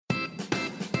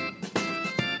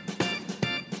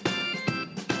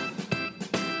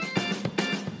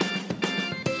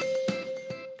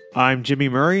I'm Jimmy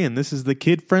Murray, and this is the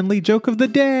kid-friendly joke of the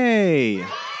day.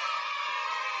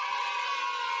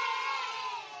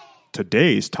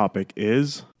 Today's topic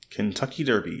is Kentucky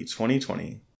Derby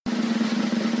 2020.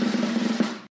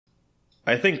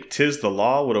 I think Tiz the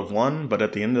Law would have won, but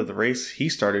at the end of the race, he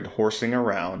started horsing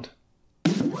around.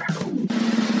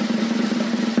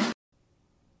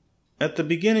 At the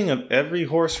beginning of every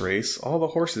horse race, all the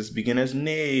horses begin as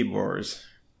neighbors.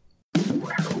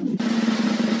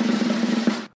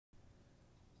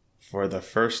 For the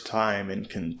first time in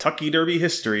Kentucky Derby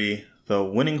history, the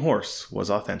winning horse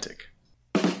was authentic.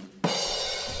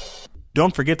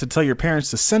 Don't forget to tell your parents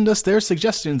to send us their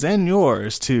suggestions and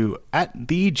yours to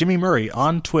 @TheJimmyMurray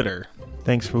on Twitter.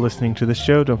 Thanks for listening to the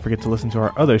show. Don't forget to listen to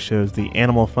our other shows, the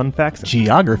Animal Fun Facts,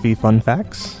 Geography Fun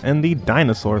Facts, and the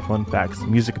Dinosaur Fun Facts.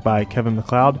 Music by Kevin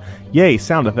MacLeod. Yay!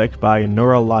 Sound effect by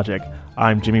Neurologic.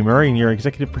 I'm Jimmy Murray, and your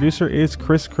executive producer is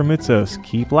Chris Kremitzos.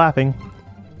 Keep laughing.